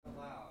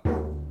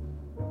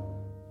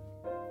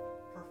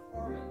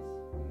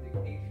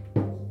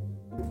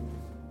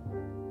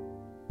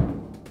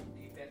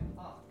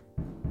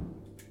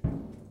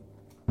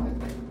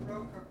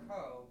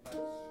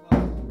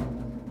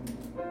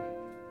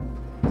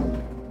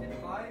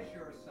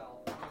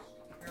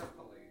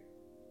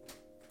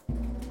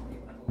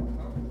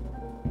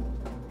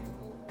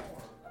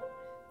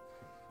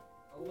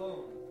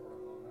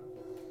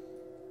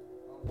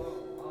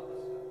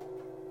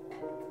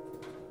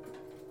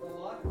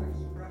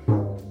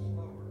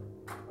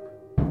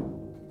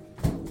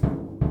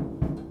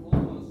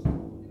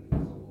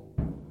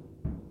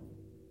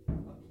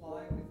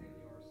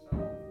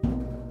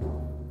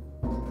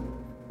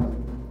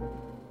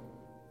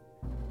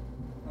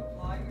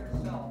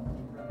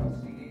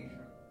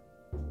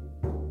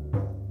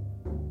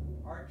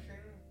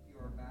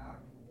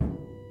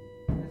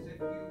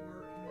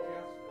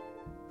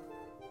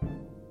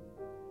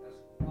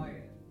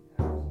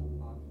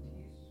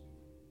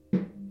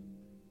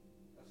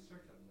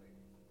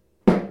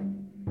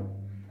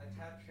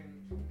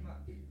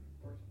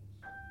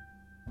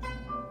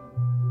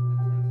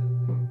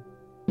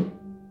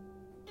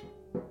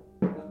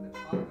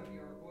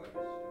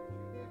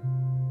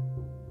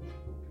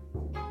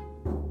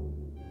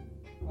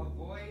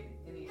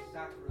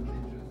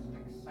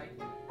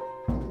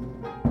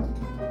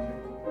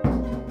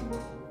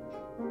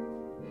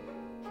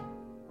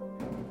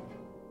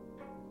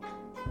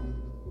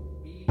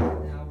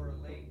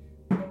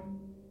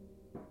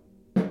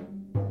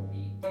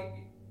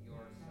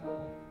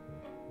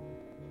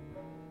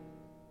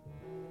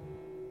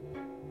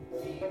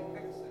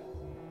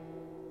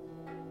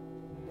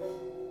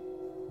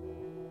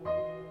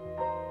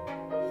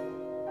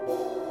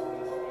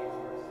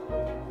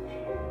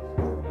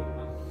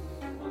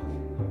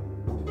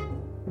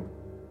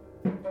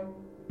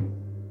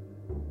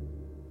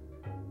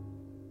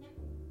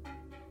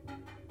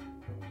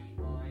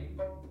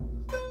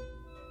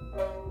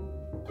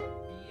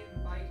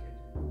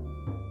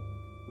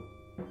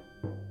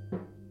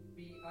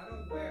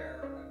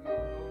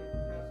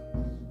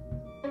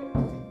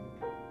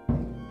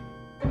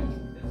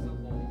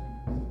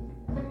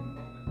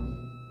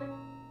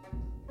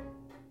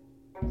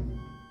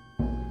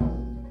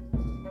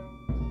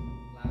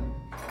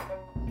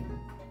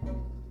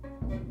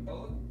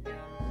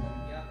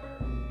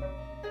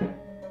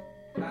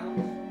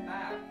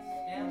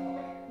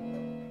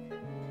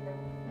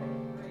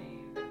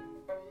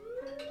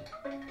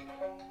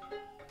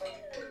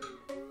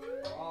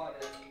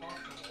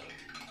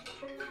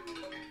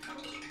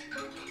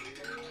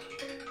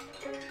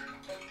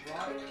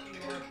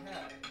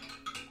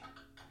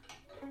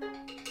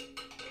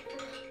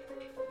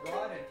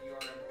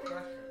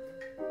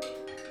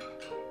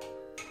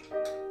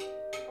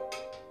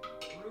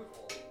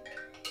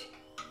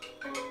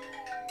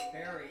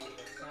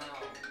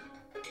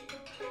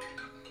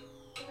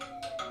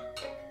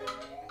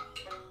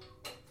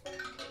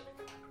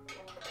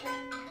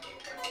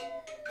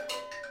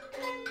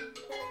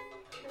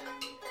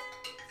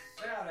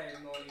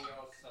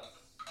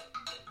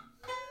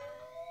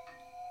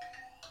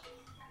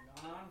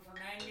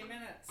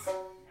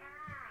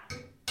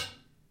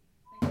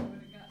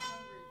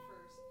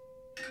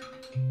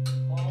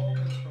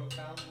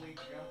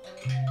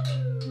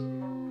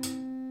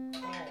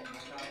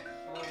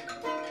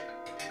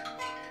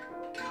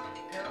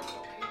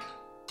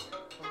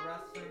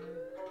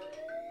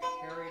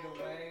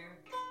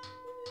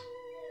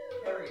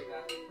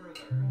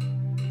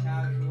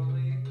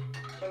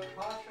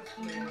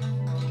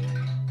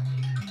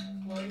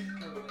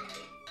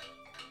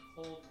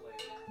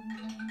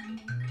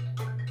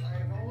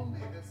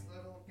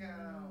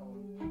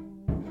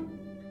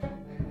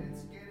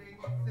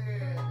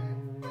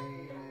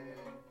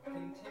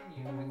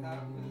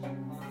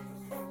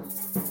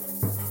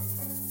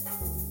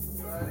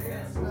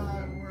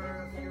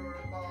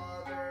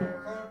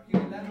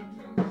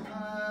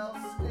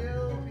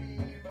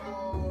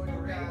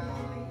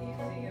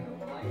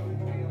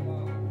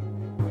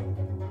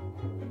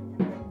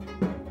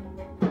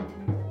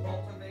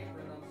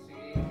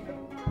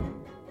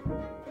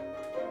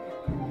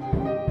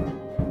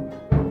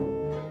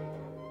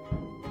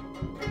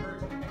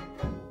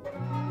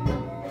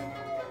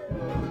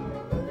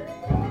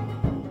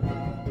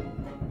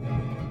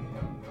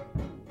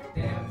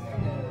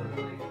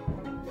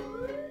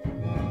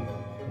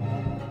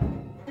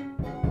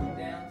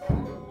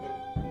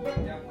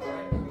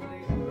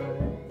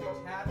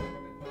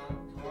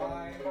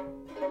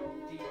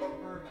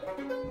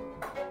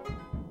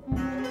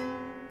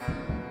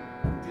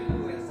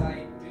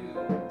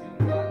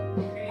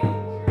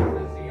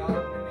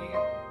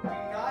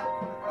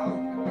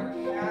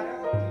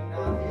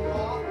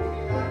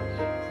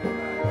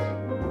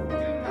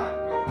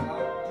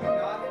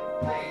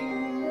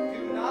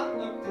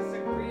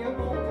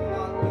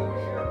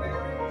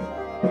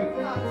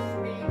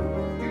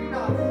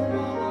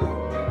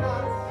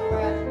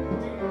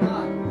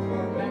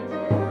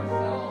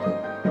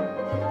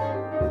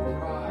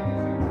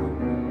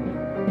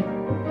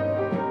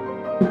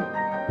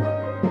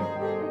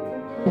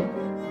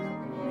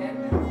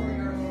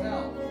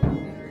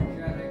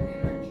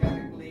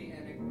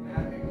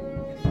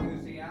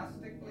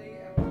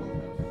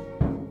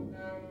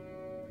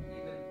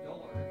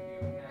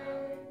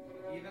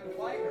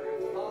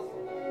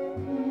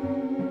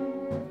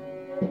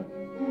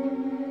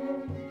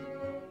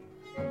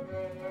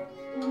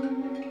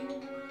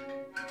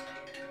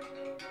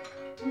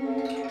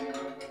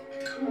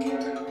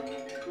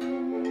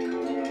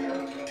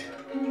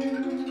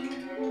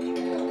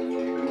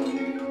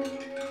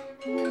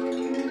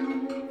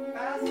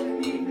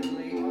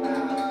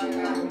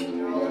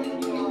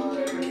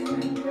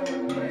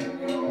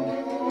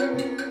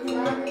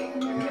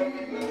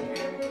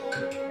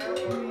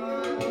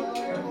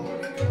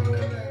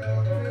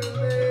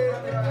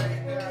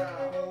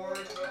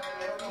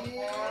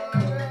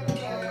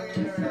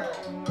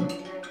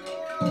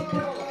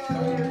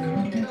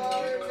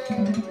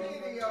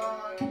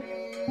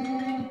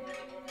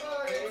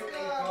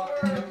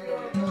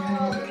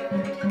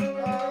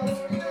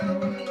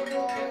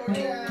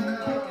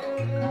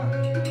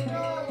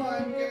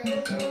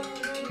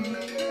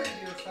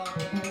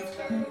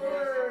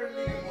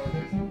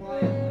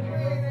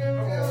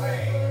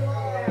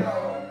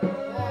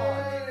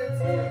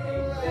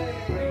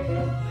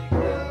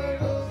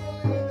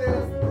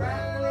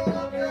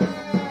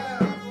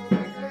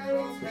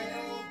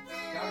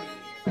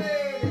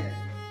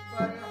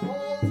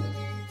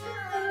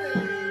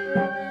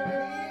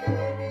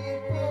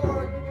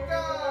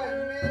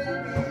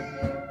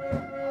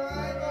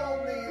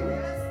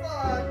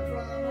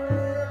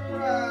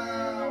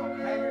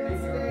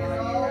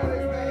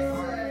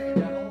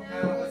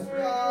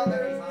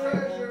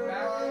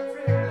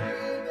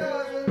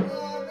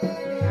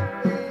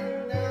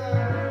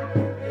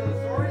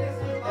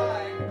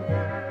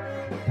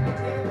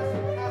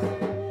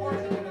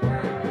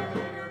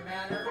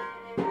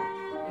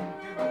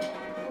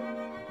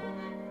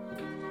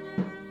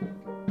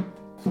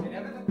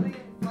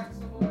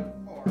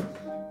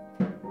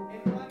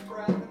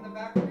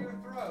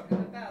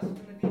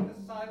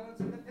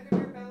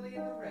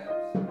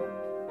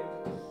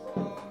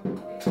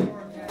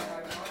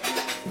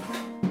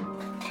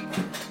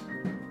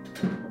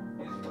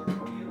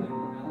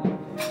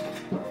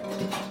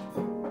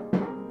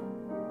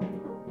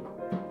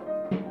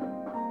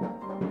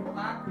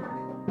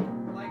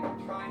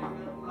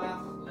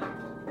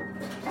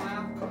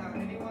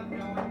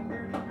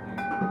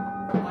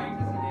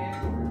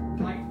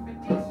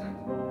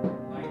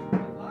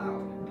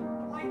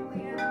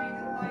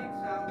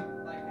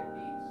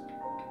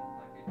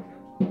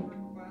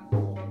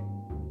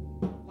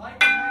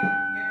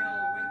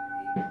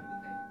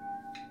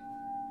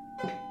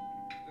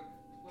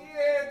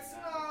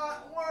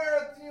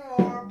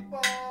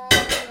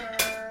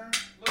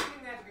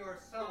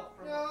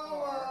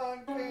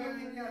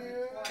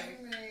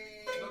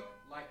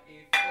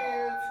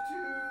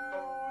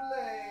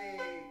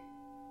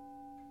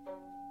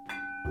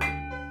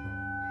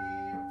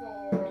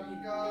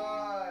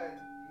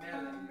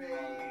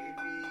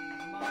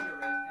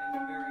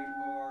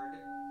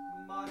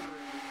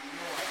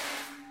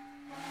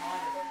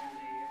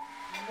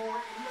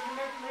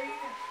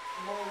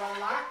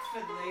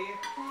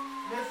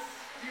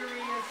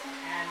mysterious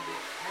and tender.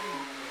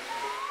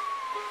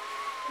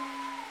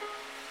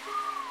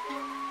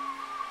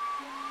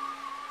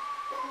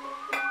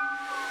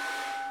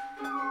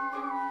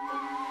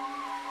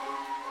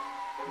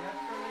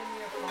 Naturally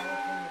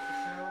Neapolitan with the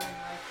ceremony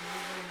nice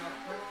moving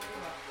nocturnally,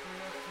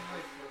 nocturnus,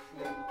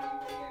 noiselessly, weaving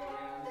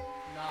again,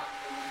 not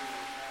too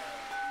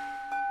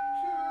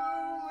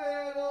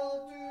little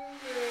to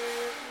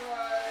live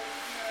right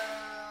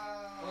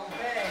now.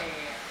 Obey.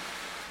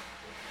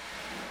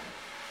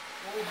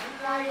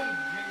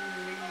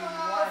 Obligingly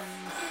one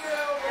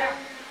step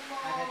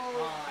at a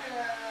time.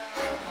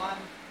 On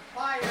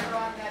fire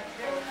on that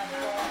tip of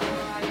your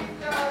eye,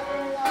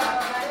 double on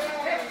that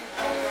tip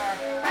of your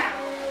back.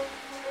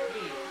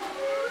 Keyt,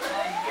 a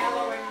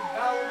yellowing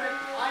velvet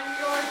on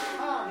your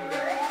tongue.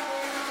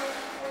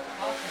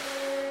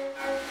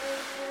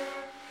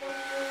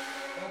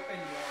 Open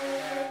your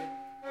head.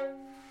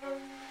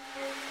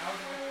 Out of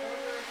the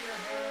corner of your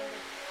hand,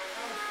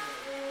 outward.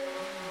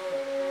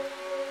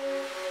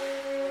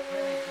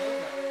 Really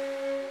good.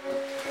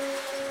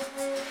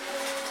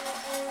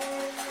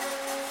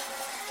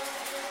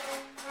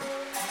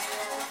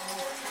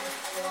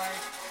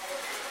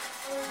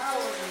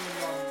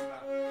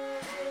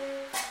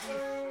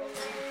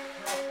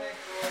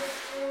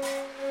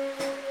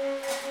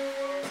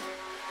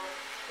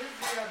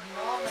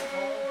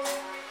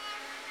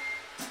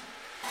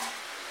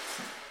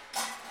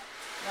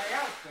 Play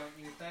out, don't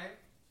you think?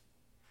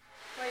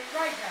 Play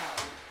right now.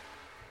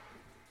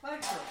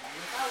 Pleasurably,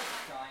 without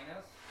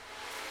shyness.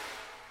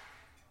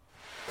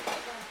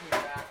 Plenty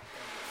of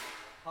action.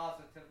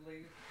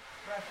 Positively,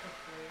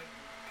 preciously.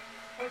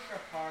 Push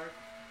apart.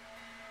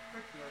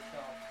 Put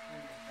yourself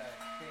in the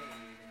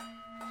shade.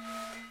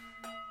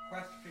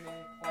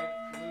 Questioning, quite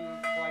blue,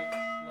 quite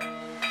slow,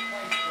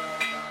 quite well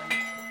done.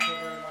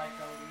 Quiver like a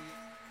leaf.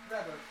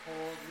 Rather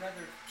cold,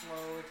 rather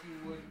slow, if you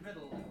would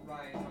riddle and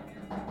rise on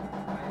your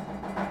rising.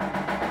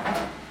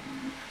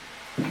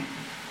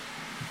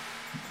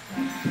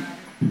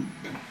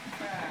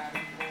 Sad,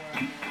 and more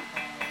time.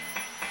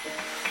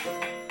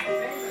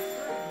 Same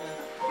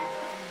assertment,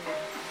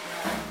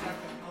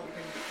 doesn't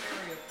helping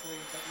seriously,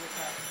 but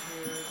without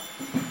tears.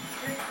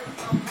 Take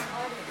yourself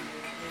out of it,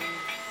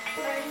 please.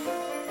 Take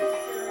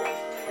yourself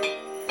seriously.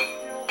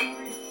 Still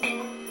free, so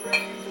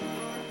brave,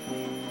 more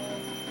people.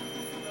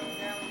 Slow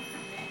down to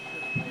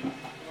nature, please.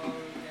 Slow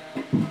down, slow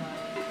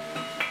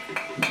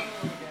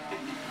down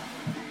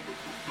mentally.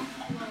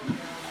 Slow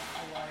down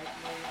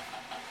politely.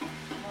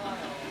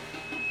 Smile,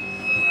 so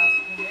as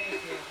to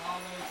make a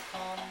hollow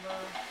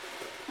somber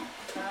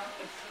sound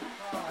of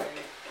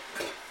surprise.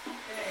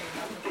 Stay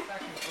half a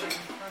second right in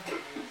front of you,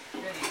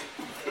 steady as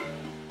you go.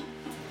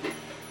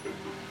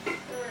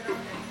 Stir it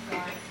up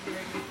inside,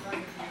 straight in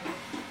front of you.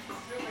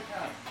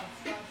 Subitus,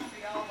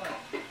 substantialis,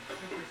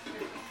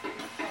 superstitiously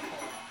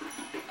supple.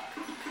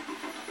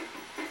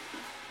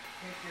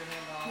 Take your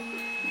hand off and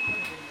put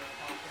it in your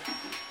pocket.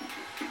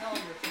 Tell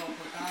yourself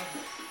about it.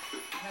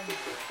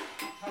 Tender,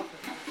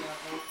 toughest the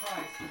devil, try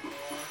some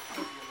more,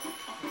 turbulent,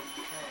 so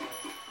pale.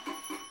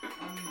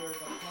 Under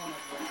the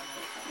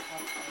pomegranate,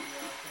 up on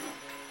your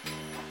fingers.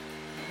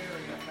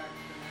 Very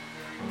affectionate,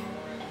 very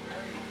warm,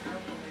 very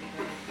carefully,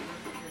 very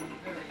Christian,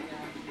 very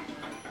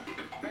angular,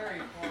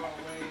 very far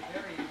away,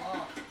 very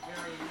lost,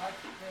 very much,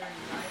 very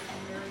nice,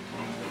 very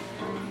deep,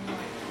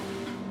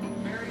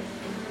 very quiet,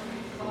 very sincerely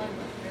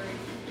silent, very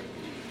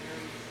sticky,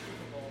 very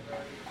suitable,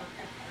 very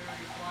perfect,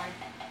 very bright,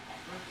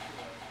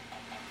 virtuous.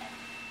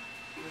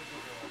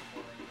 Visible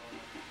for a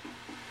moment.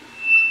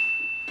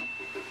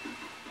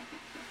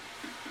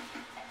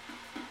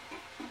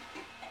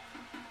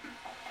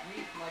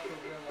 Weak like a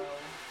willow,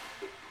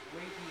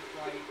 weighty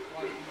white,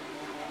 white and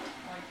mobile,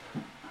 fighter.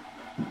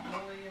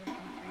 Fully and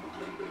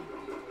completely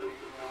goofy with a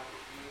broad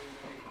view,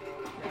 with a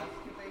full chest,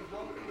 with a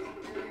healthy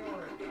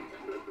superiority.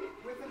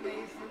 With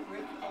amazement,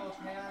 with close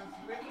hands,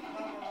 with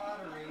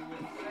camaraderie,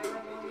 with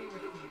ceremony,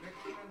 with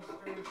conviction and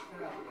stern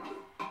step.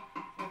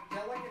 With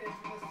delicate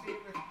intimacy,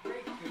 with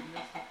great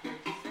goodness, with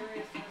great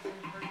seriousness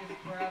and courteous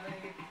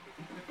gravity,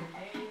 with a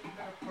named and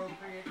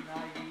appropriate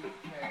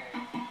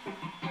naivete.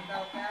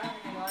 Without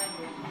batting an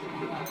eyelid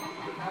too much,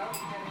 without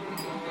getting in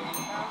the way,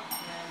 without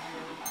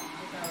grandeur,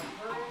 without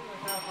hurting,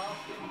 without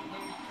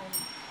ostentation,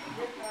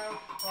 without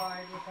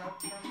pride,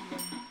 without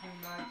trembling too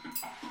much,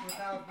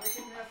 without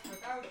wickedness,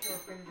 without your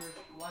fingers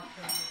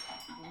blushing,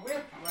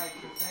 with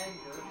righteous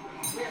anger,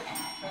 with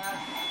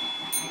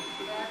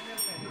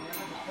sadness and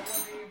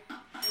inevitability,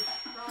 with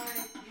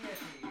chronic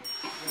piety,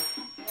 with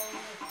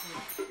slowness,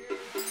 with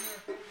tears in your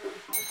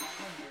fingers, with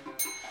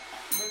tenderness,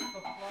 with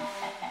the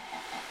flow,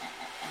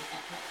 with the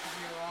tips of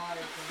your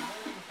eyes and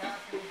leaning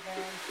back in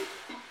advance,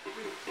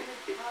 with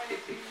timid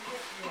piety,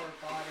 with your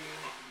body,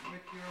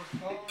 with your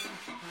bones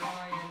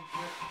dry and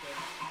twisted,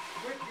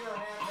 with your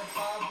hand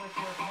above, with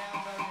your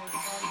hand on your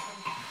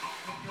conscience,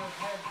 with your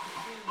head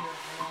between your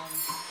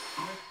hands,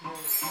 with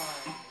your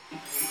tongue,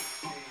 sweet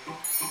sea.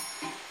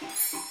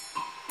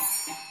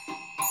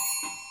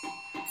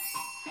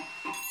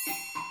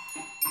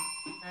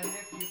 And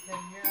if you can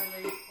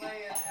merely play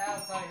it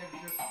as I have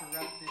just directed,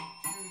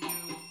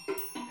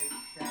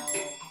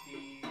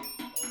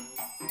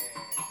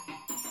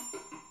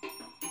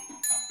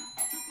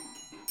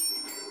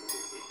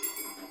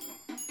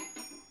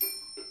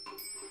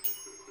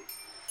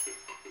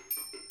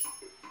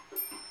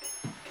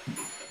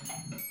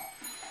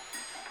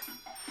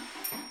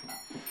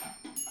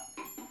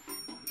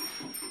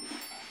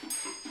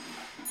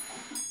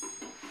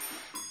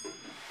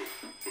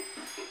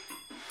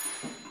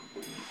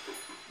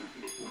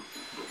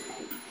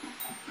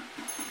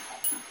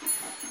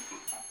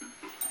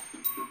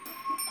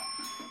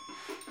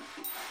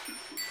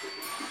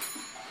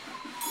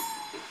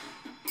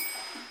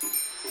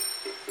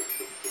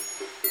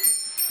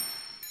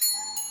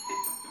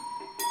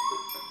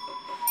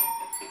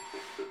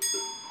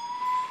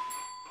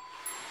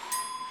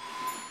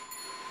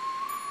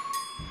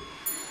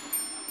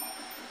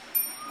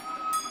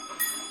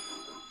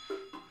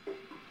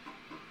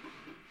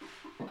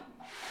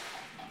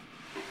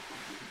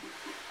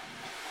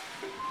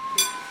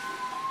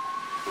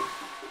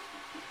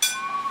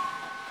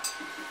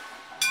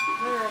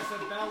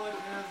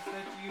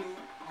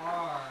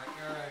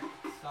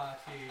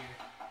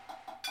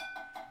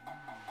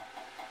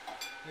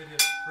 It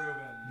is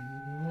proven.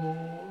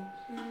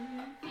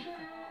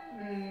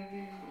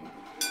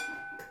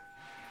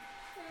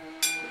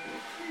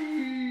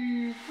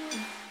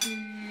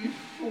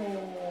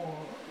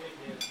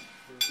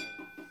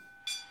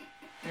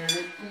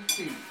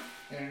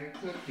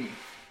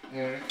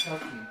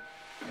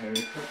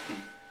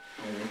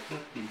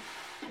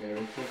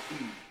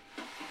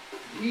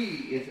 He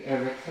is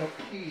Eric's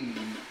key.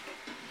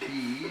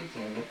 He is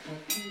Eric's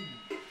key.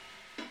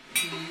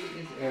 He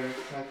is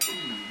Eric's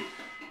key.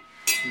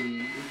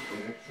 He is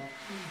Eric's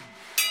key.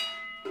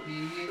 He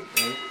is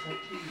Eric's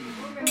key.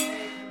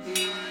 He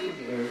is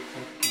Eric's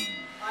key.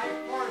 I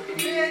forbid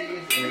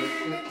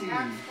reading the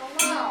text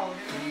aloud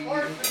in the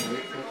course of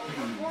musical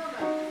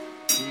performance.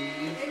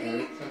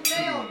 Any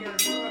failure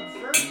to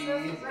observe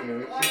this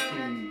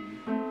requirement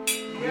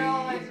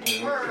will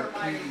incur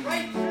my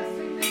righteous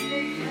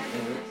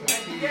indignation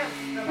against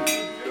the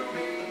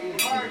presuming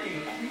party.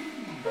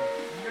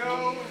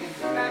 No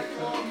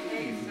special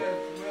cases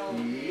will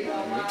be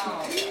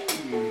allowed.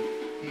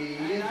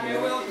 And I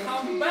will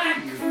come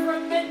back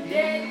from the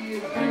dead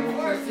to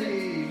enforce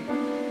it.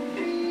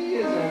 He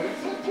is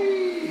Eric's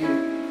key.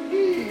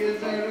 He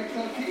is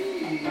Eric's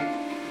key.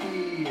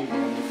 He is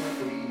Eric's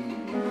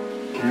key.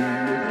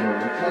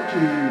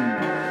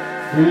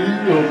 He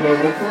is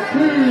Eric's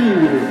key.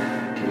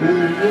 He is Eric's key. He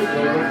is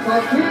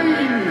Eric's key.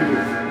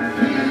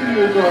 He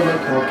is Eric's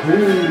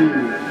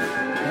key.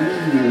 He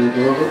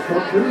is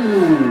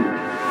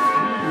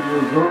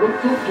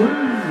Eric's key. He is Eric's key. He is Eric's key.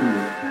 He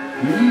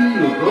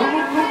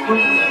is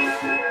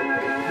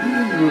Eric's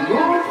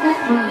key.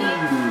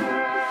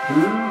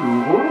 He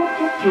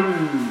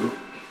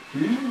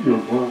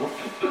is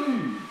Eric's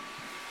key.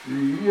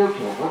 He is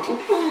Eric's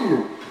key.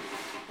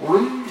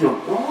 Read the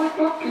key. Read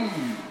the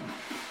key.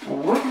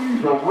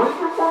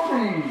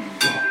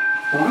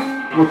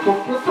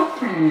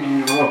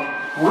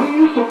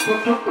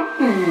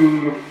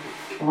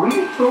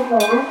 Read the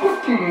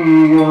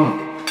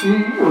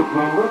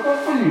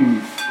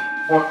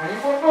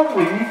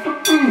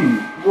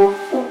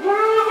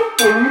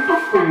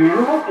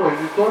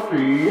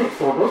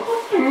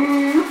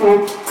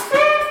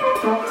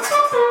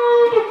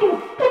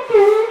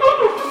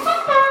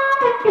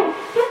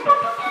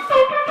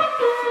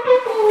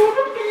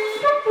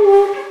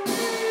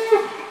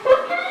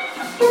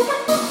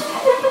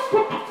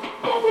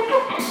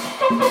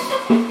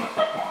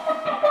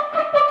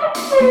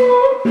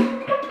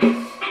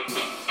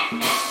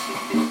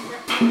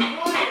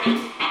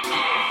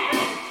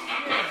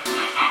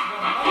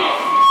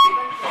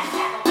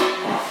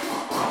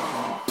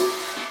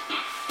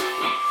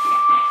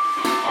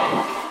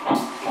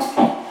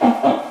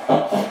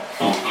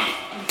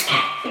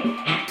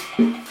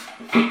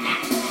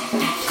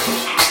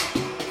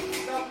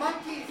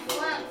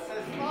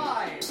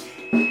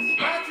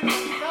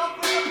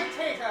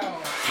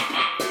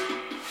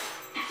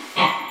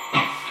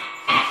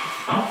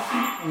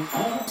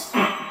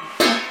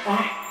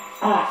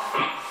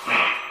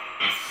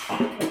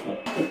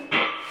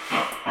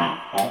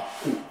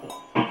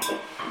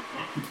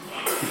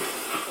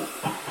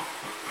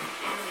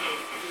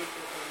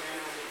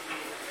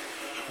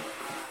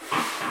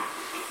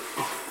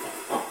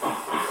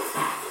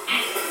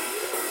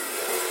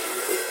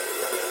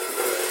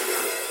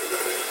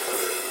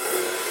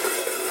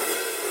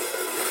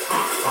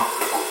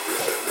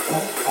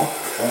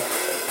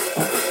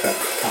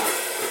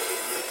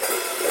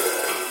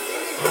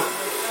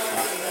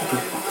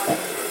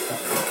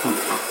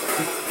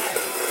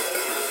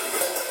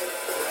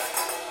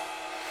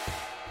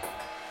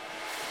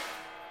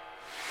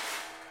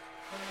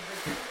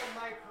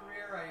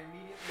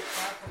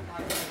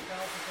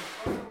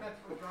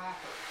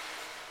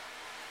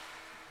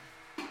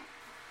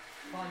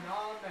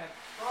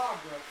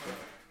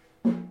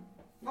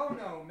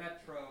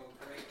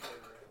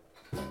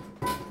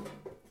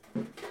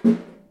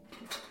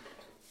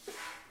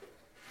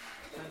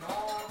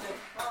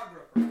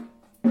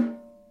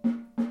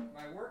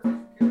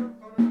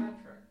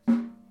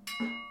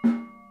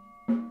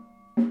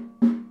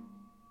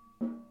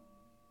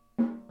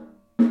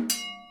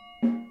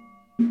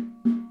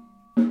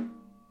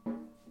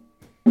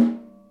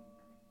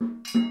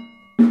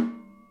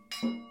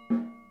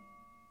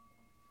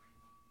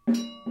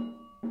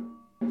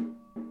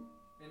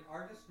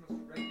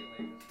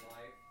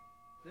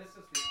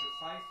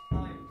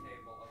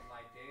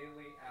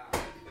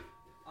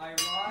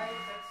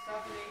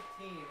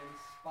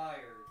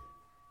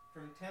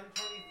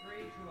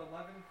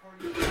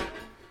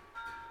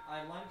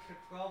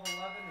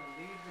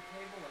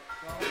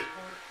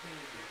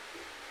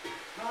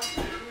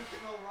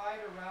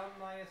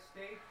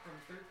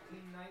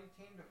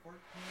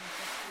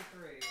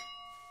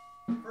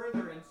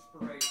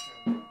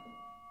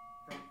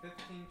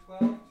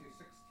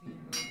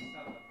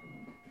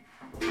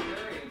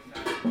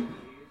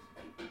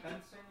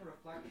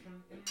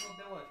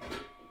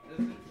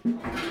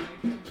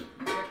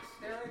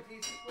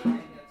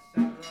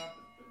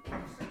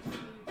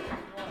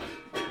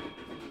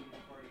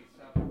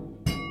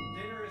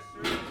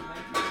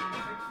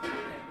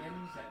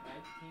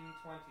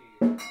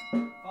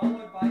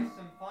followed by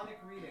some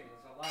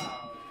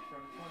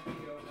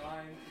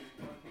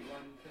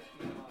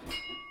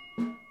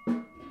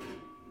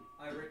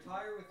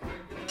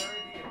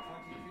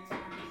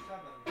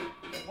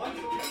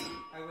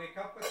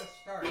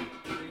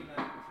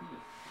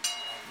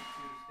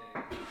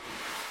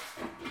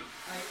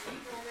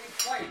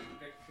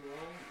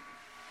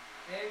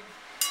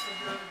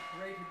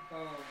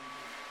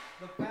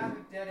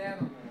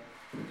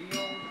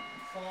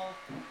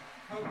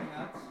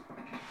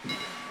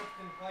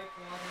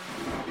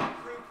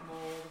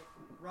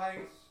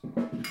rice,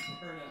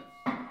 turnips,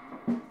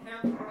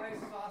 camphor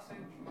rice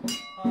sausage,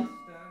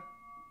 pasta,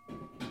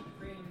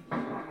 cream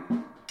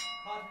cheese,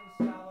 cotton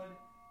salad,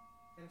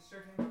 and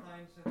certain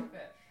kinds of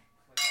fish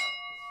without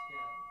the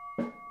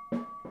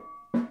skin.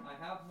 I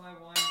have my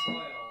wine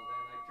boiled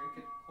and I drink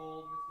it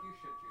cold with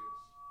fuchsia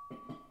juice.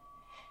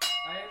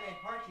 I am a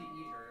hearty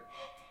eater,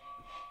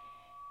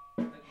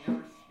 but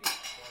never speak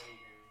while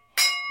eating,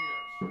 for fear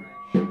of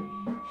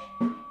strangling.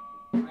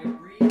 I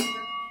breathe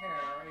with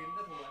care a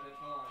little at a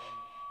time.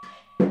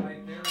 I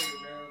very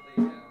rarely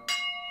dance.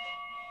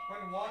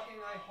 When walking,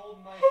 I hold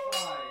my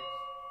sides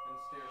and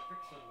stare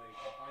fixedly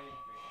behind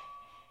me.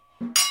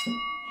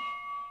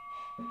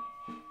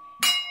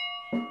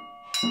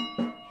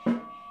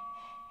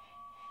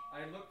 I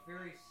look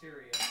very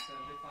serious,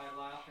 and if I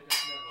laugh, it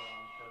is never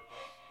on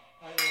purpose.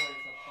 I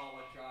always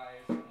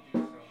apologize and do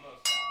so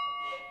most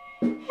affably.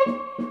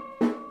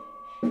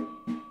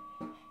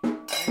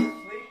 I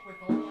sleep with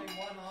only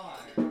one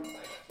eye.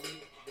 I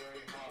sleep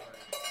very hard.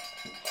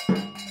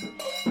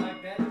 My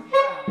bed is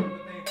round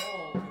with a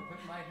hole to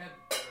put my head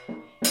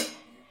through.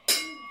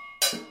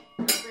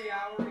 Every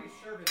hour a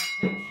servant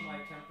takes my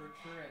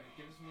temperature and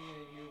gives me a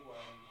new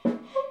one.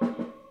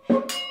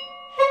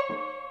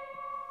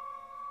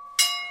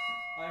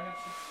 I have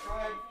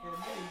subscribed for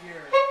many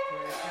years to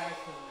a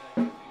fashion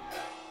magazine.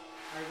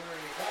 I wear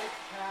a white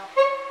cap,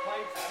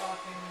 white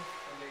stockings,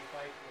 and a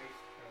white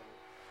waistcoat.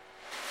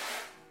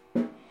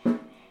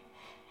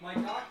 My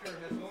doctor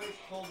has always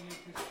told me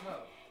to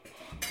smoke.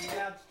 He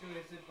adds to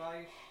his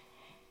advice,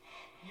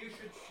 "You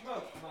should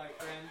smoke, my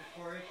friend,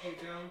 for if you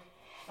don't,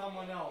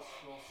 someone else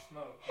will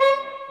smoke in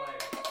your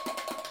place."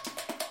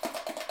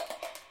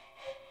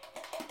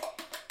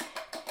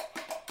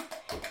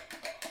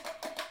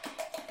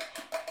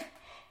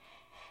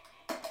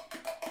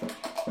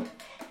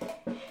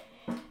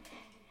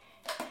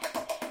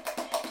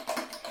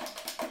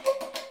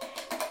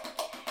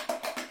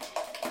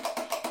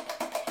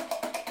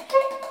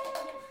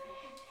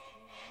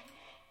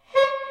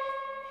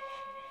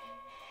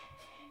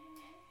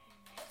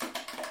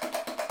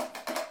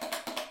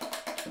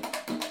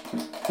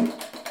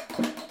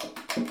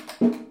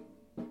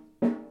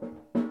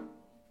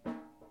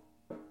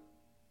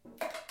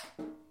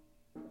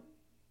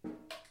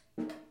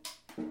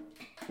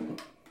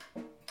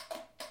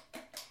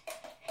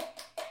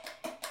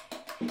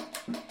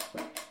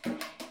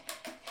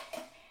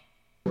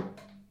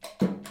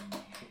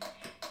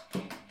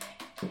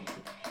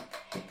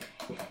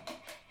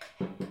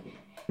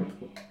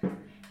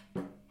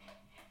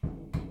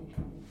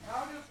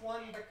 How does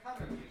one become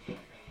a musician?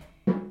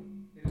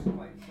 It is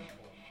quite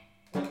simple.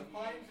 One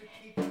finds a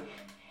teacher,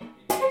 a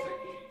music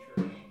teacher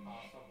if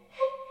possible.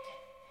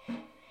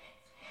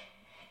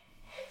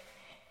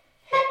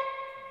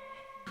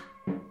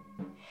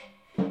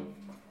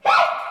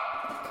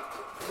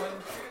 One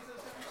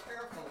chooses him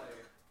carefully,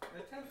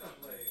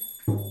 attentively,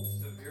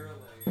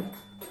 severely.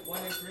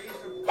 One agrees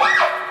with him.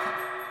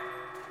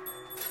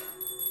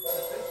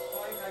 At this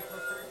point, I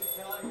prefer to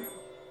tell you,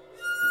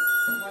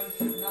 one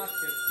should not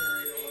get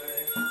carried away.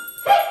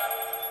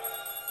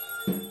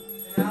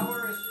 An hour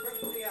is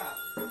quickly up.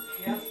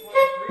 Yes, one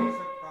agrees a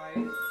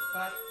price,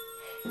 but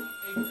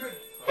a good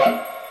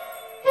price.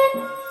 For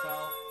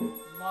oneself,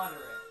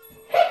 moderate.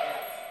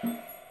 Yes.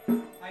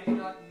 I do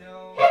not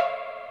know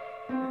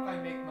if I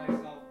make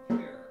myself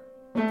clear.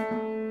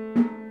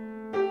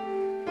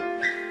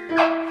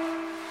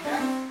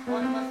 Next,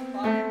 one must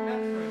buy a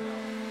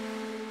metronome.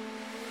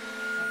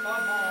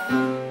 Above all,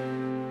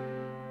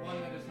 one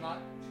that is not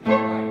too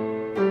bright.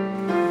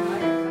 I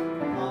accept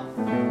the cost, a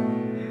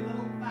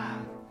little fat,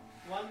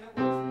 one that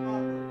works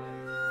properly.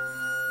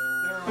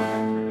 There are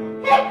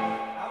metronomes that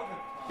work out of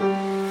time,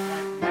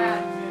 like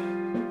mad men.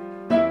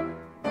 There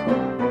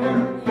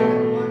are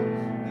even ones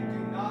that do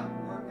not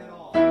work at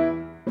all.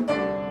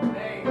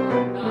 They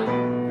are not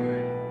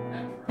good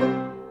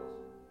metronomes.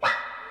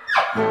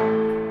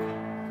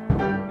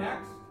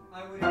 Next, I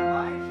would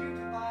advise you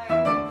to buy a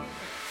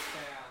music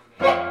stand.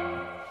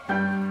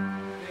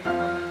 They come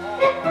in all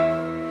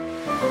sizes.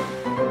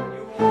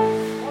 You will be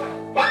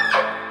spoiled.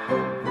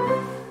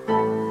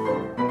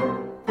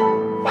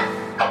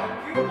 The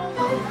pupil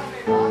must have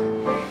a lot of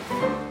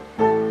patience.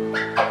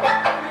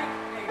 Great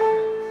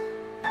patience.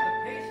 The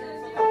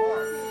patience of a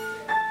horse.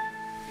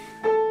 Be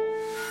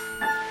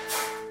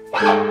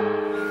humble.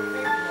 Be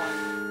big one,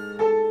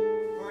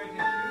 for it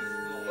is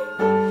useful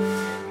and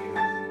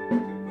used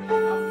to put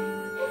it up for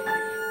teaching.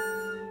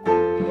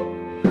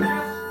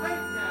 Just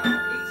wait now,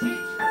 a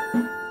teacher.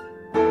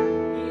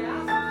 He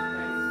asks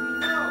things he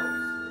knows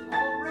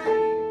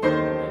already,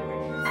 and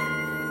which you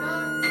do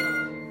not know.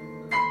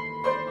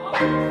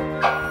 Obviously,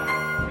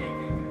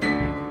 taking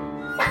advantage.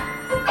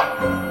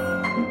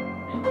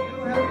 And you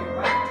have a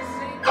right to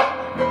say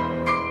nothing.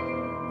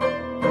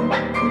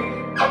 Maybe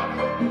it can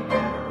be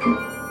better.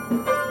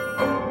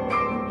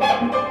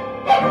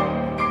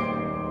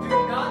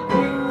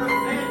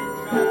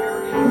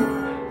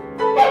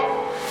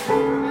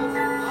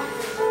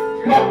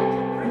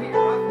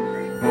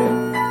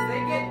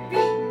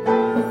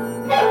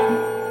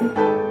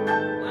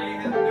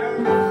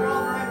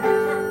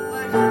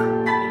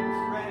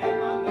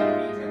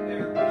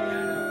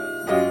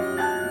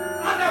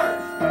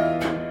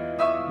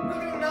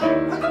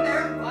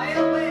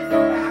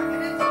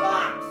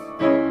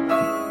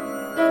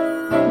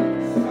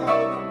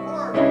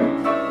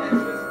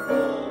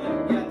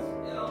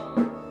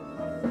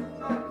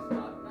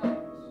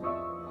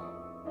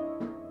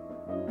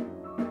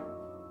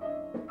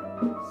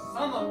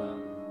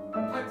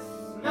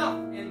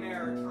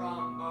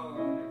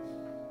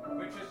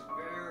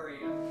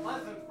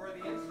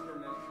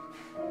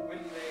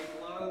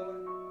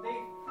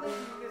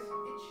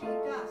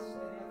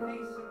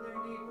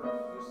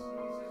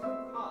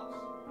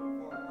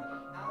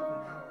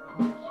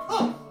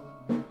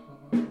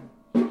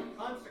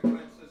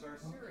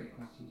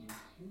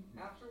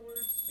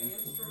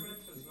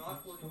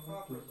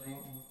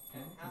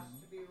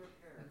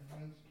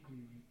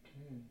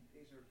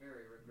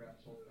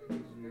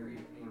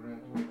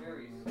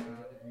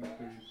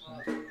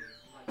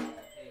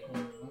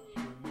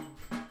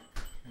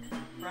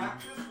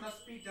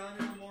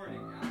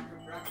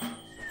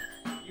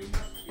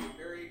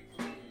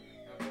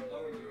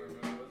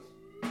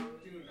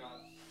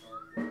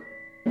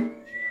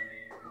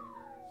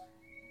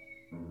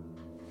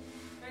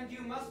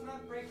 must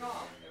not break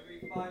off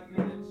every 5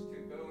 minutes to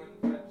go and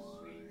fetch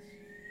sweets,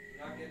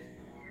 nuggets,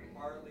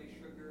 barley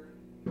sugar,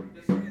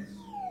 biscuits,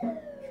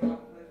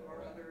 chocolate,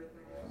 or other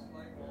things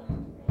like that.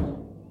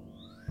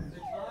 The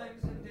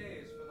times and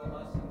days for the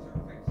lessons are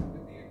fixed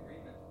with the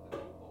agreement of the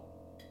pupil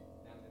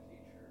and the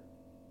teacher.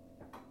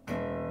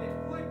 It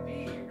would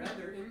be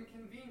rather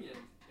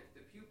inconvenient if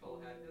the pupil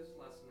had his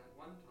lesson at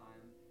one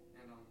time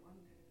and on one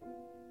day,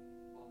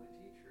 while the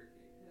teacher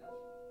gave his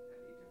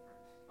at a different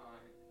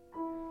time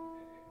and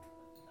day.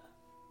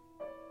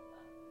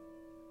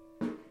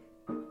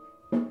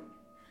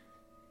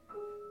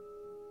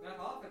 That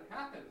often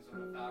happens in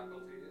the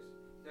faculties.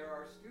 There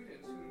are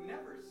students who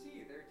never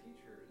see their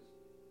teachers.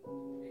 A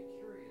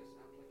curious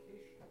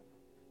application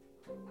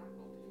of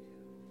faculty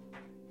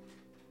tip.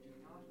 Do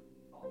not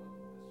follow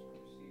this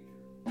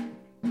procedure.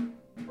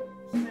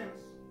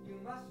 Since you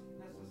must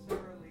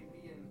necessarily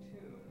be in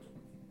tune,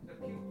 the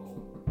pupil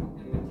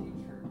and the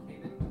teacher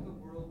came into the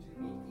world to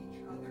meet each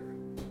other,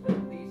 at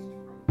least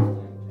from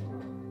time to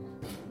time.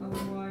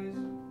 Otherwise,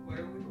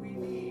 where would we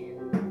be?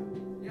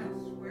 Yes,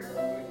 where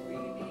would we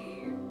be?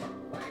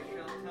 I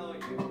shall tell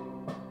you.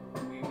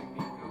 We would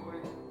be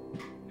going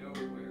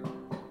nowhere.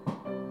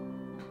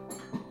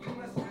 You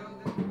must know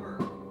that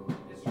work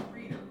is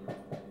freedom.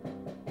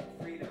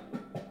 Freedom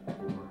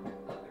for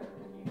other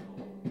people.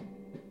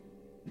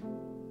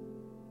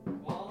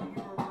 While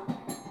you are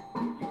working,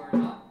 you are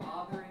not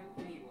bothering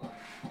anyone.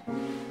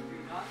 Do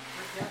not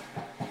forget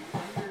that. You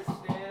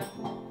understand?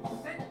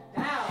 Sit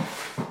down!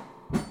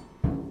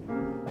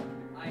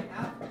 I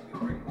have to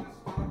bring this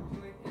talk to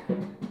an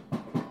end.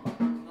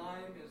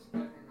 Time is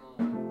getting on.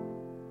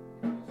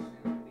 It will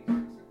soon be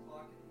 6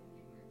 o'clock in the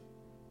evening.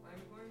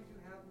 I'm going to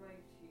have my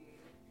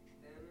tea,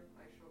 then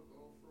I shall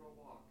go for a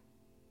walk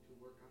to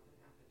work up an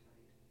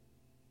appetite.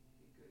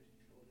 Be good,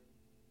 children.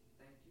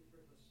 Thank you for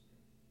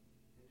listening,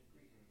 and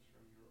greetings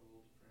from your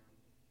old friend.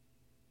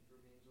 It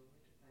remains only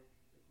to thank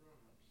the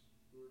grown-ups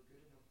who were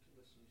good enough to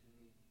listen to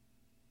me.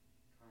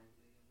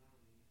 Kindly allow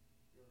me,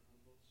 your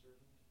humble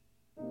servant, to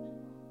offer my sincerest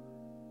regards.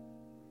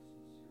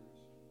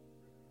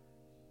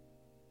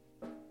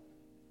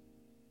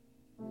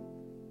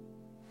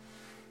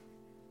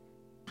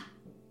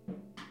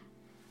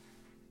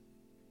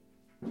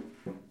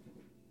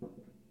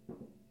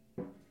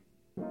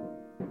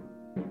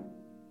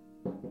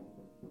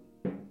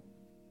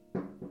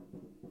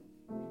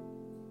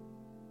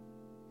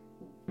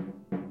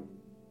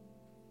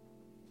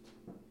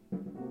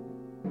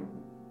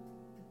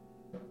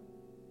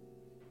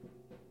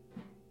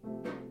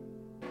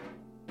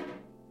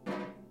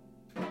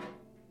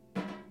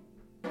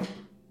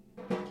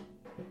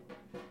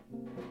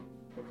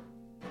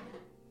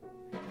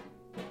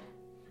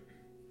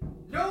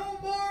 No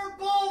more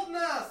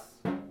boldness!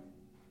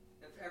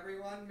 If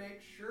everyone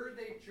makes sure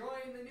they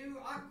join the new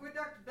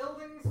Aqueduct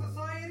Building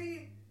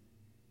Society,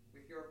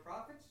 with your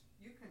profits,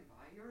 you can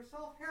buy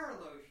yourself hair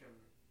lotion.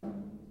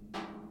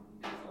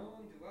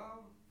 Maison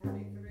Duau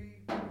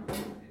 43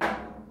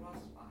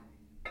 plus 5.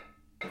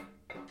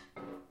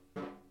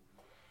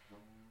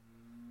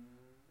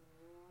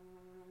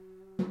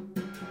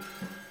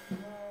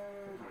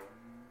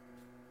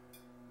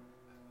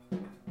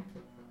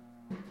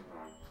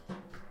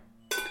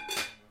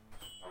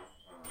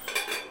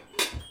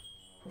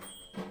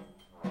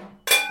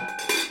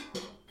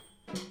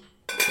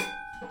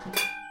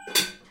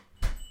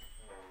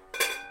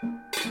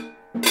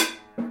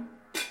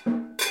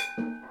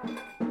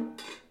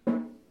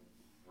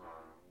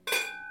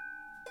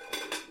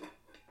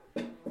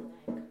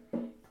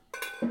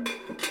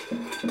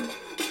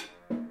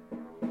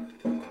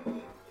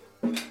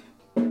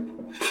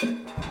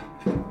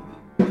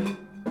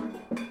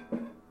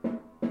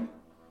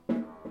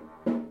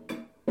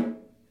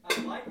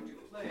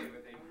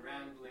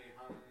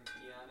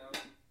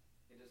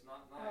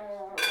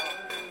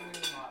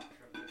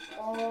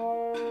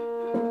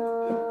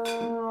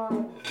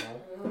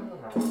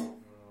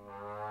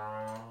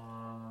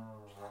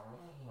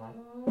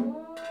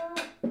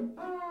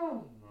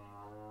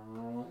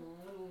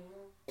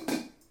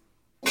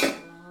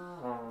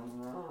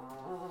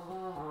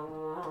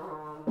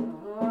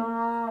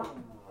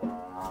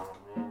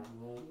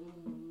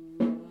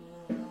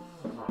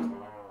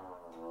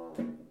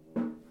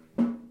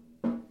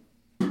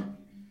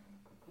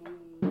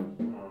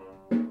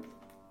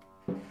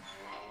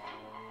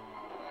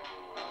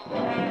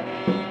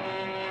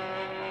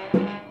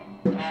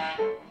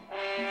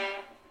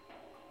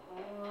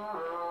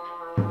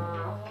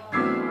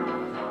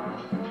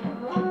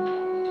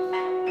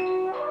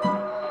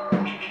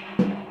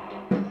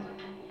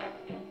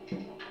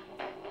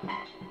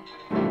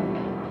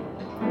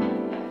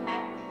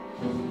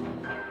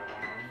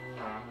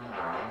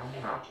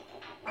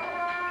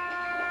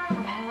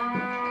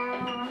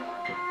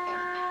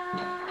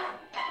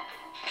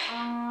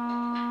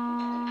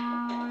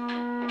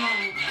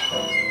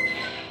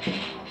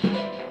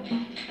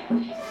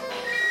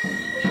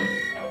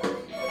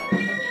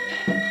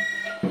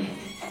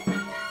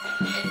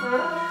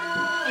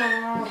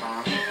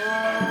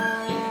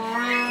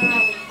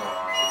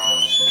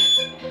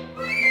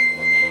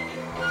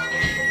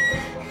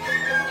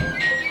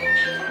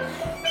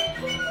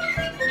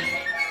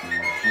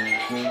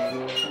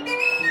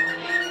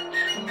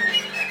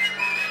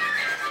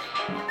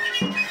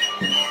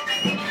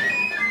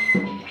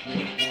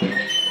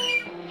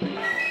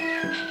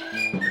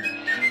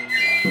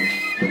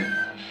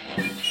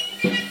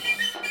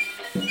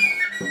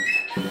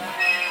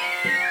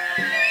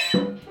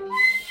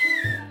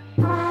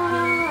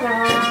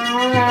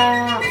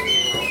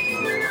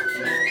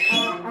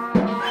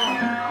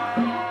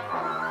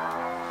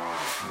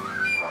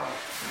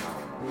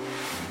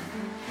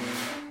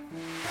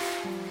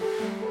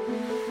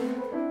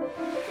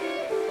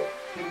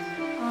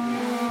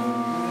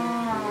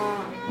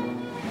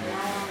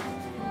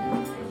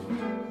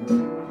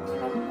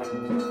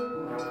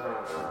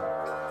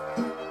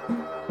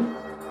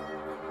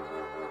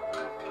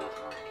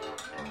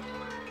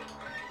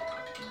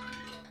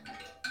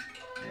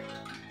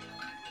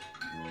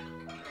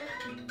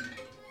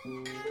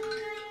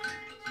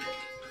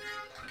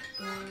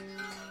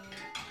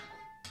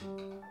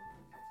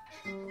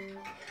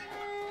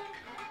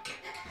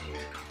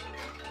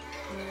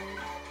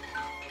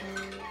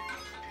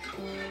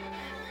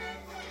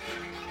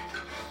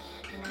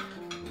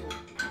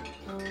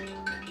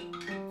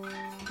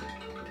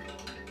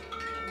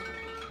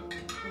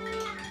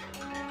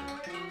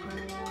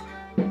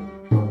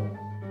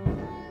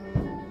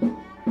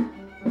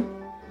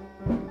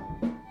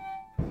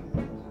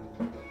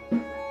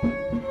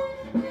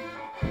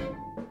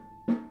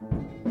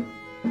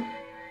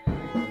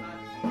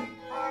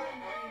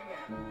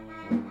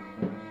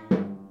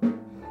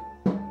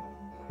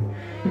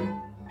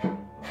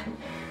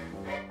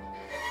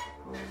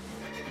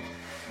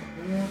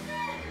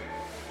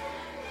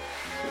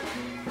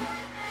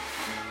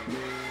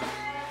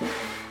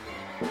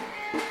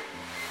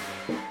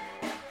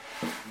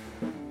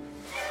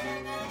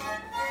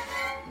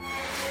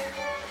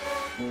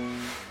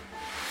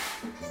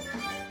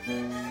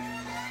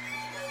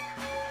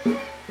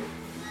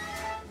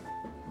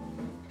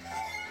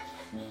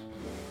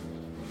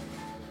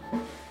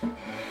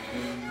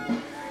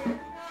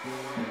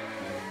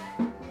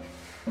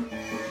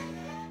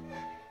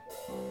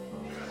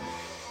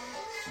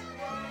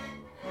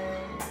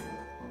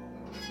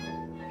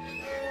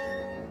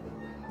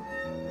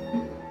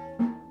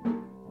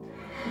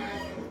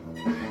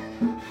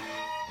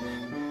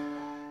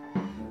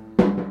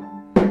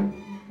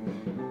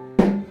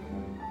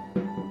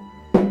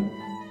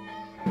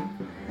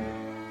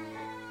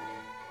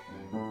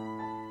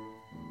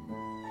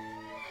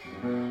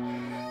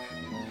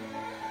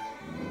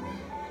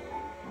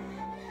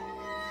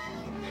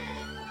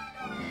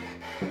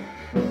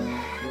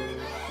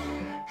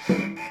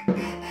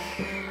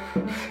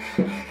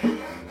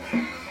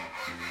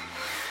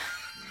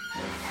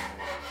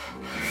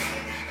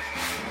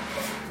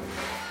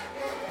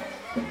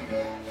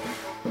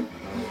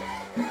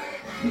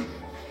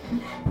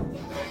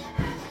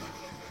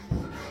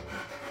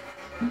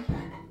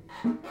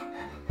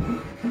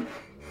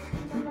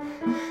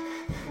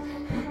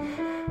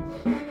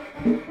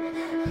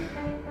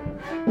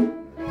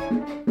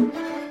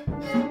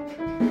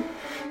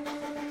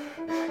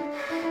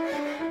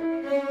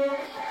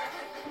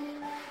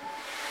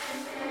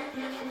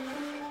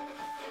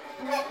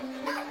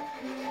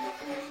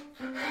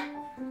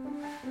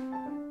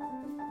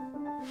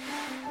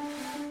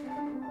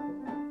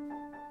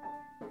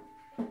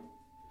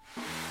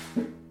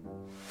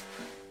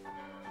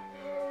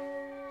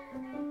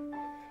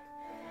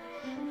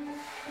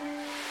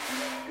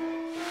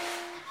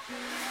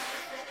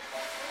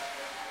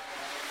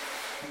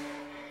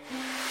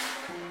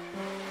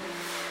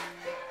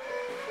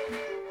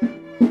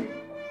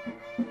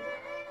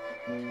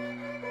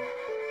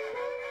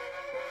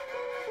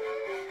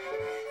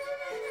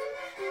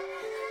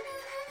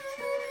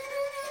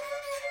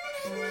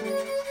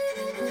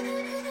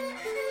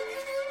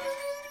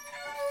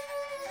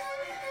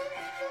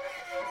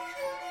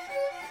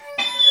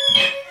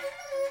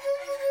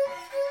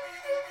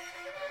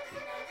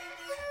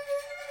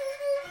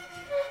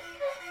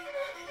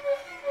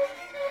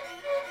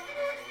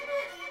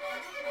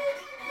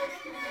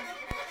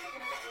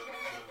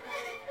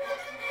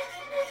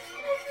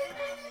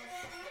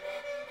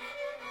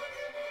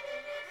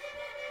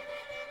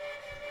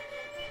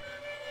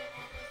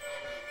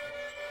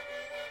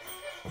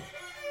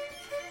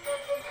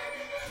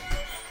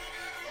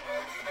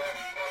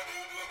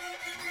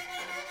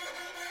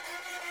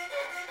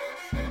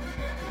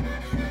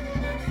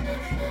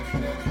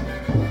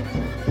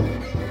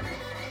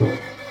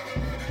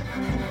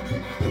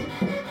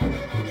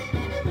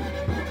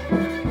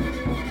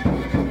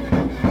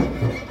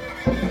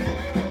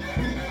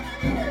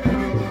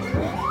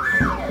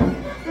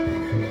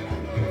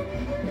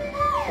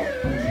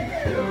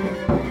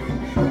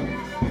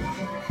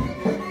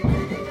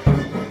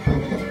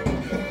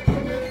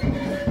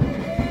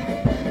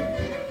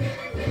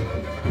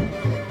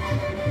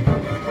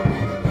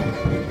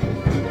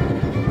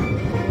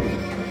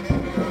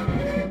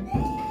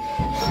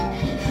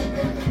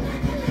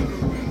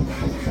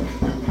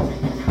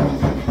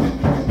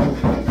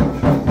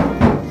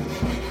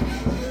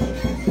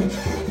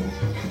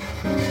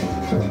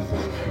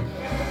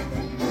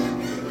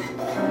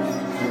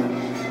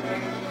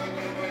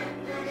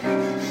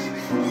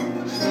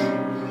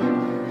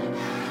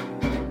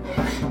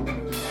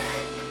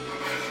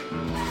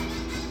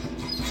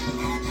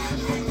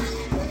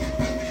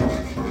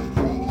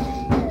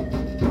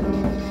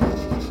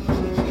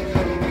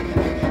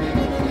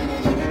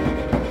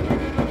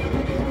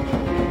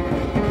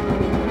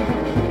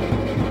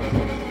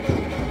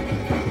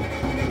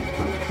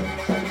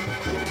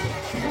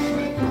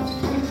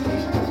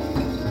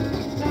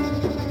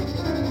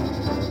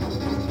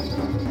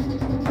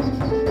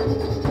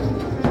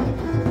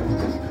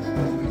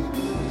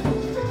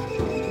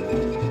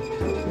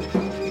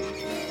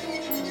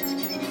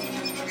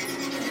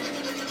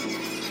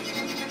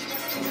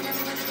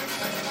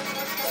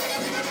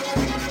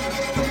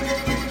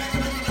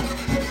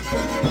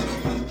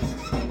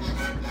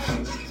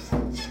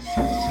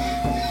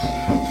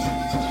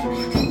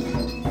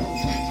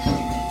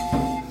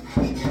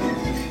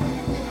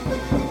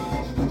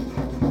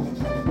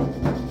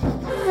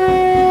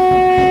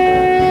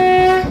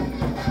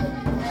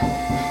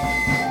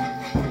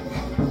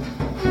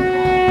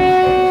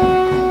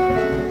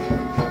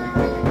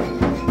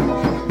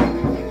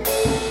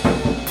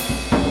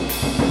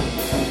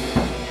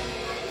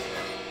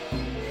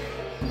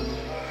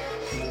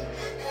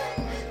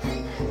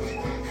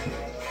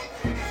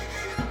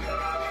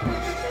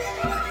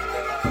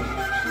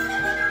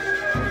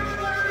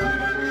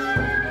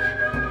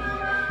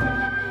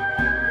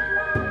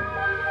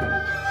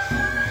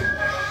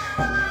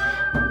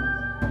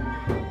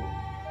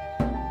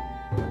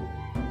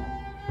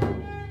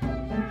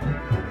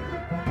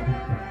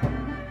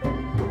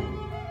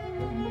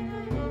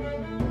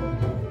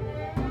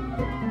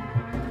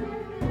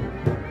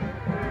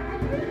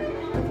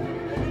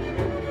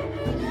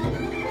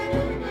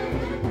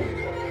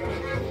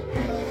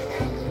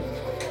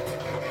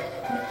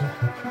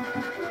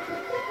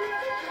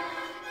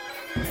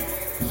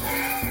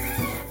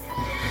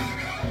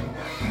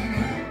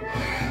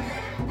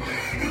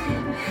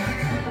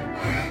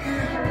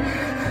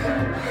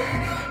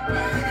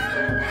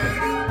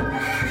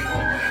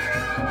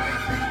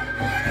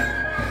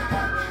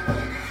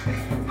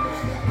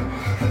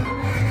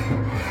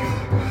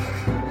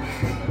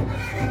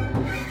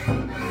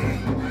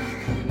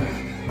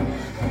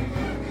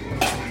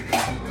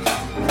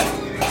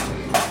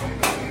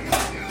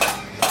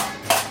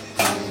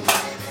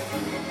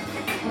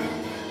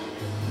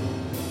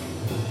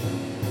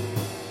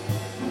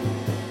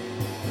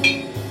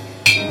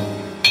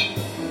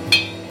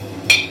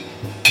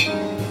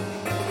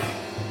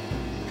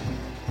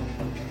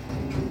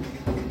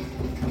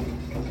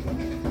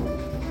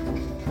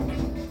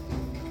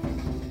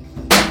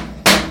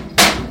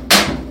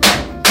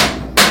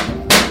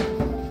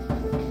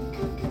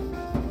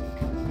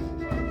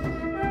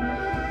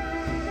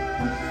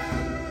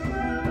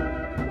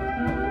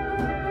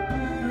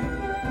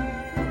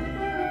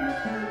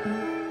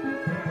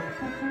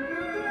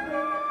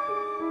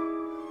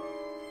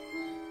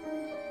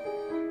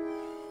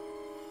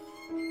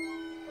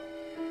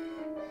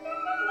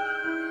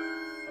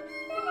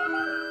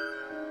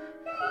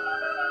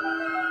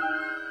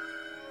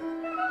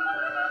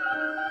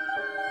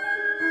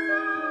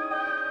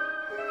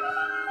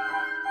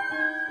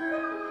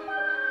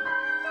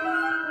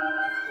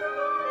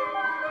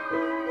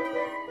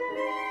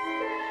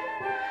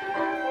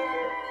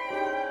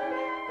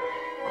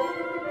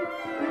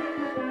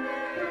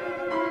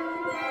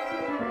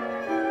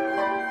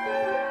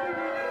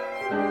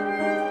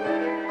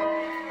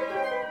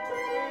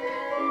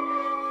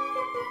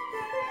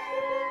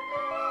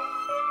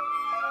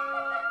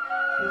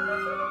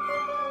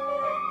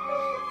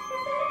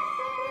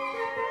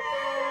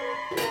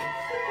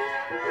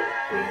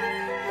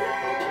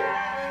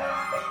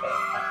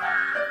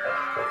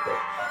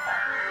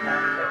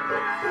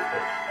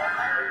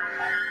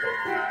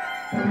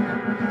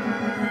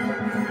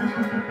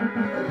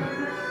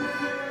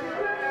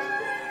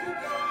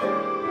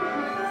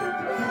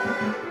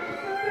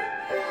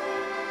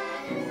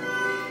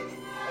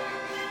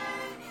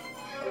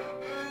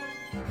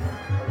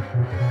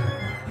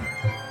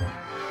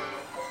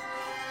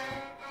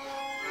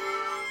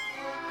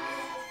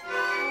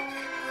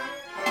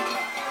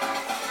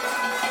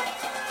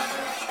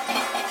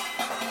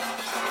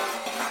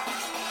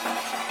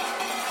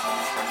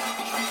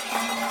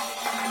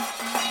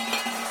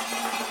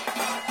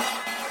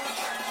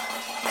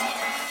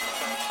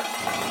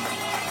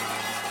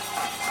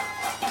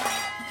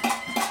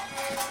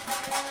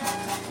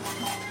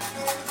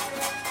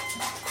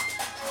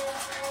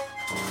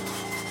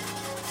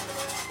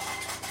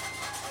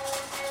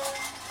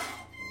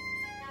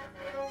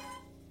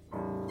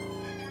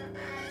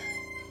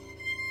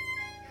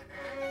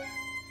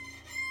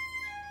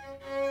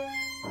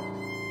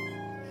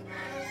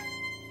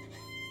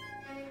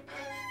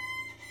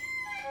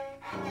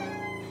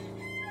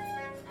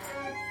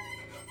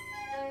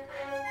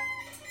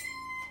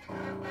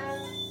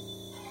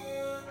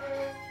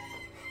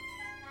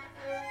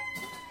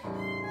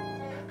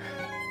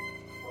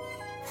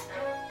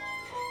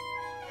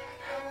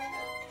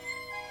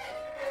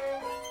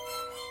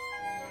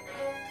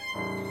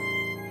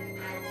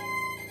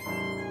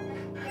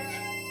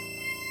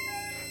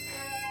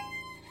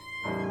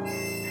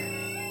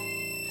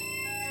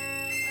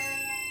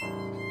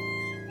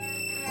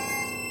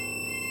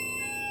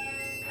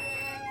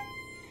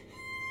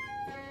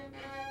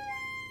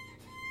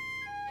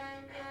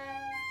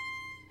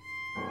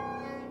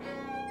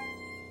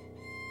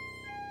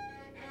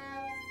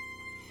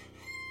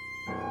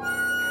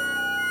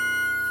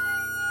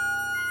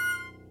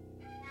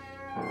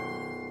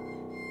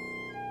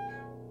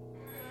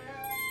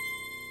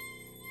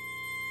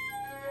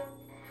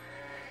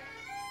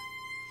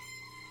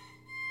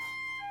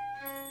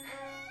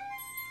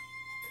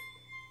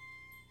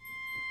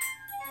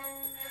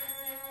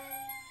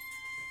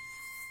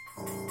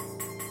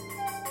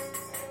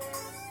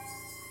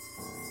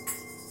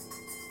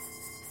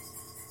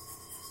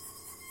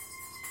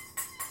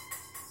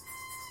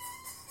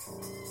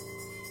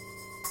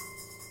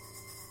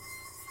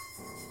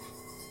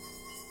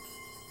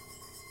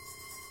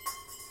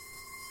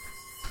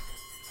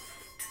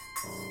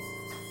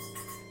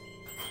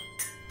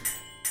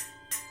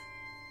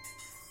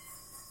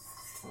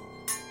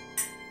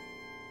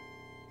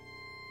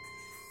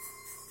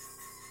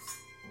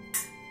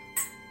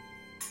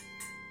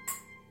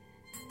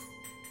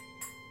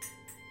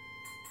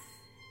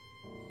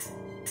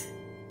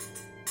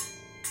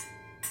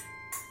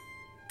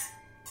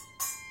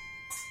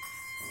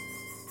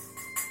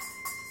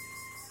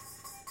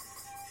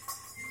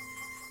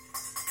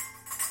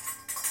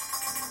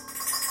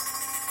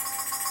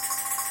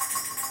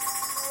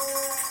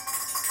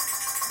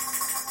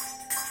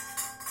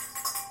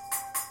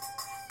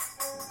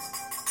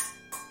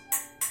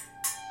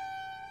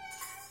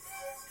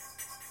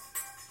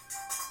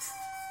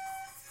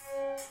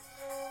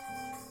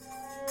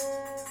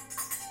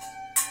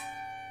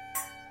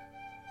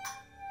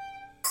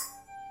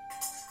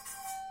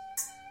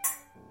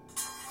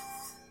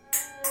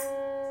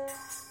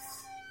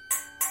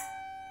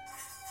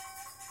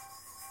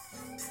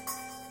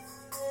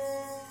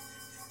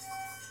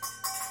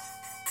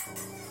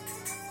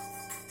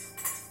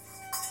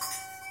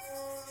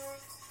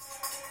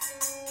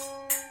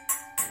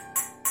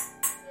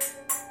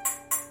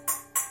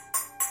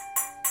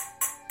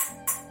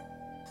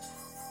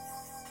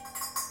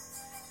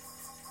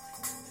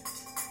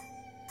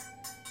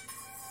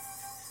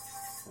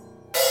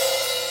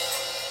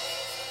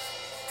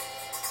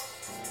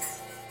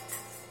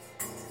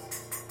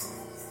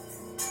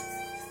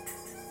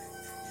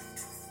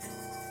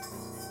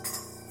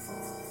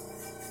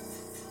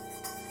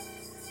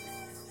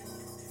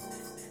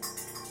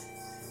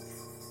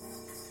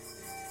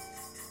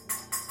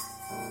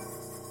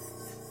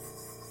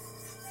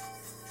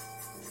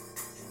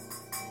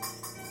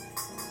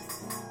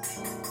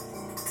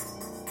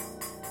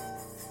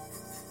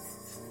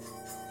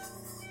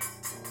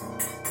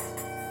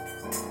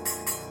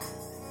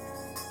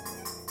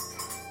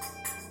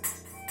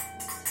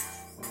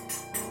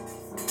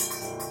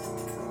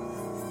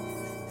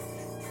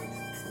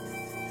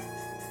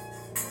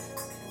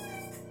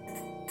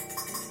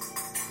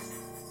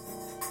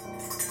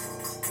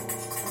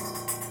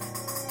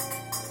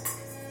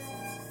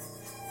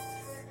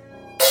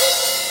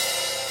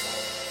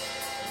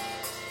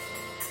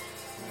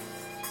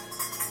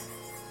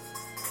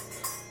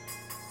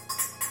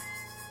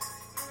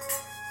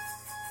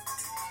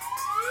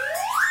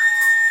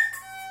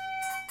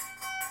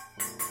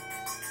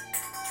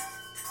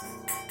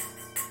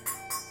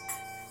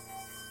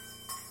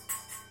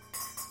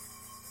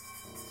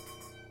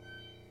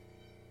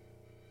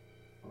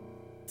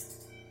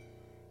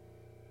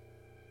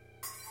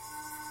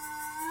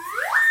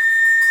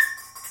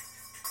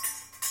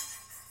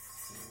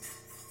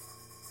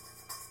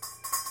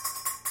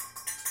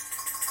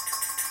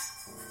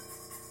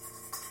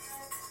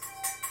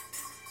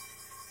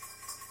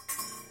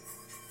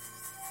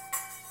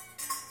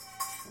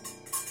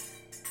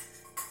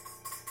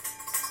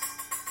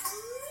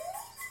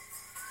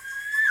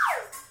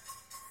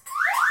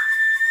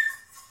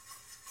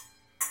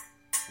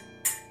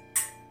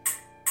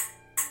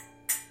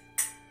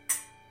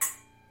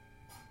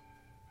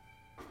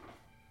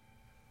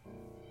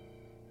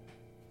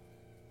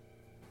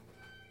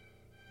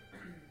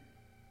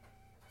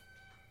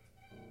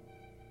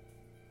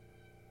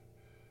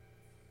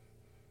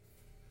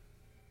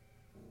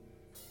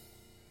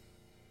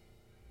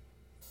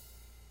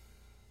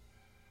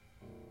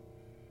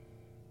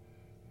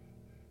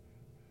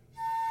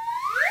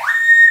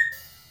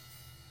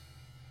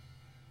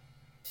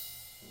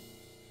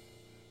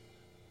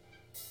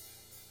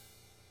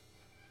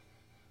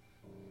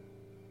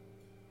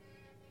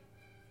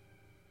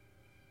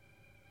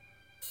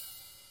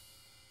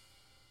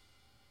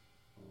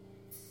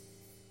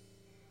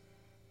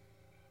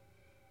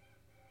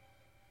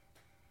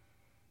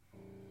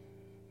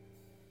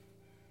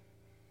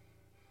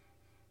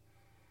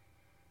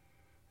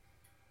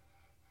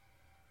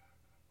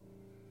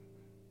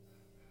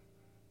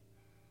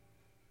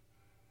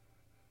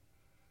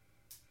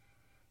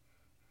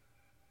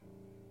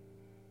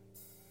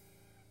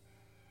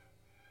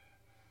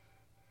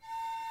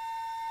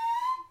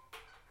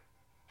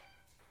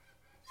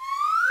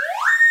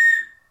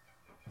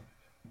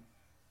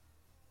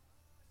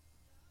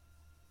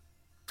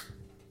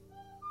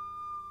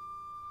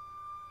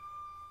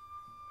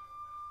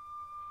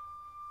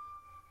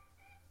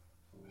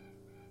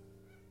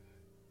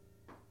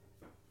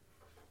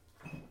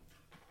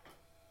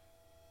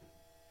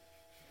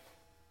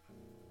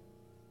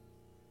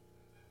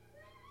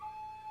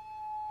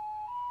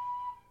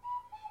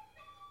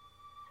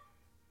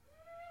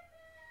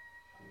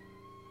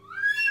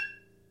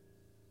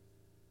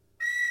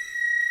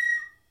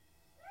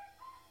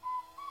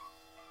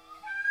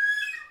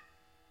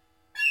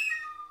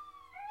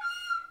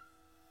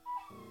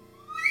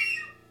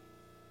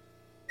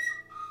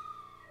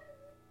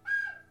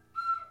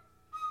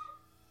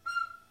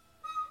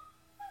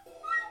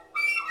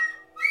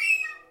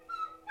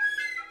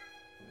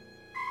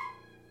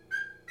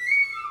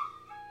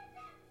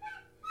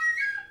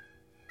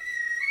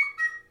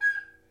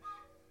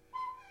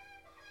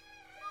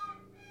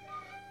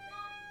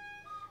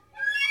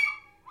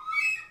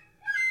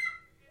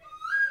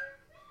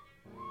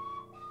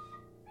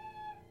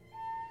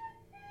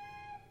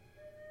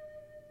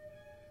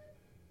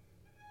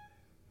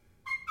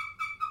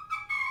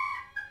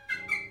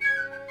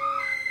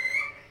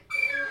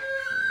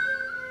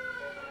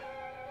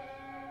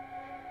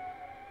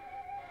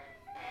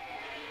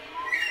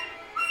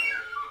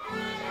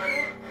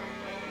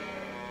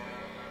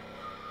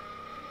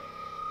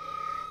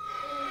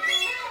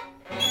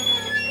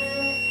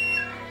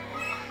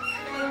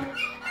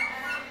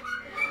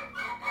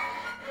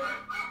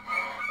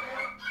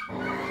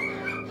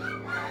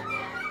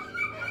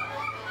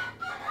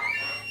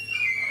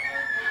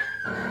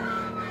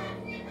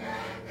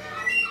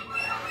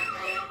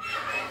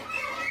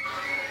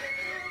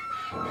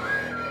 Thank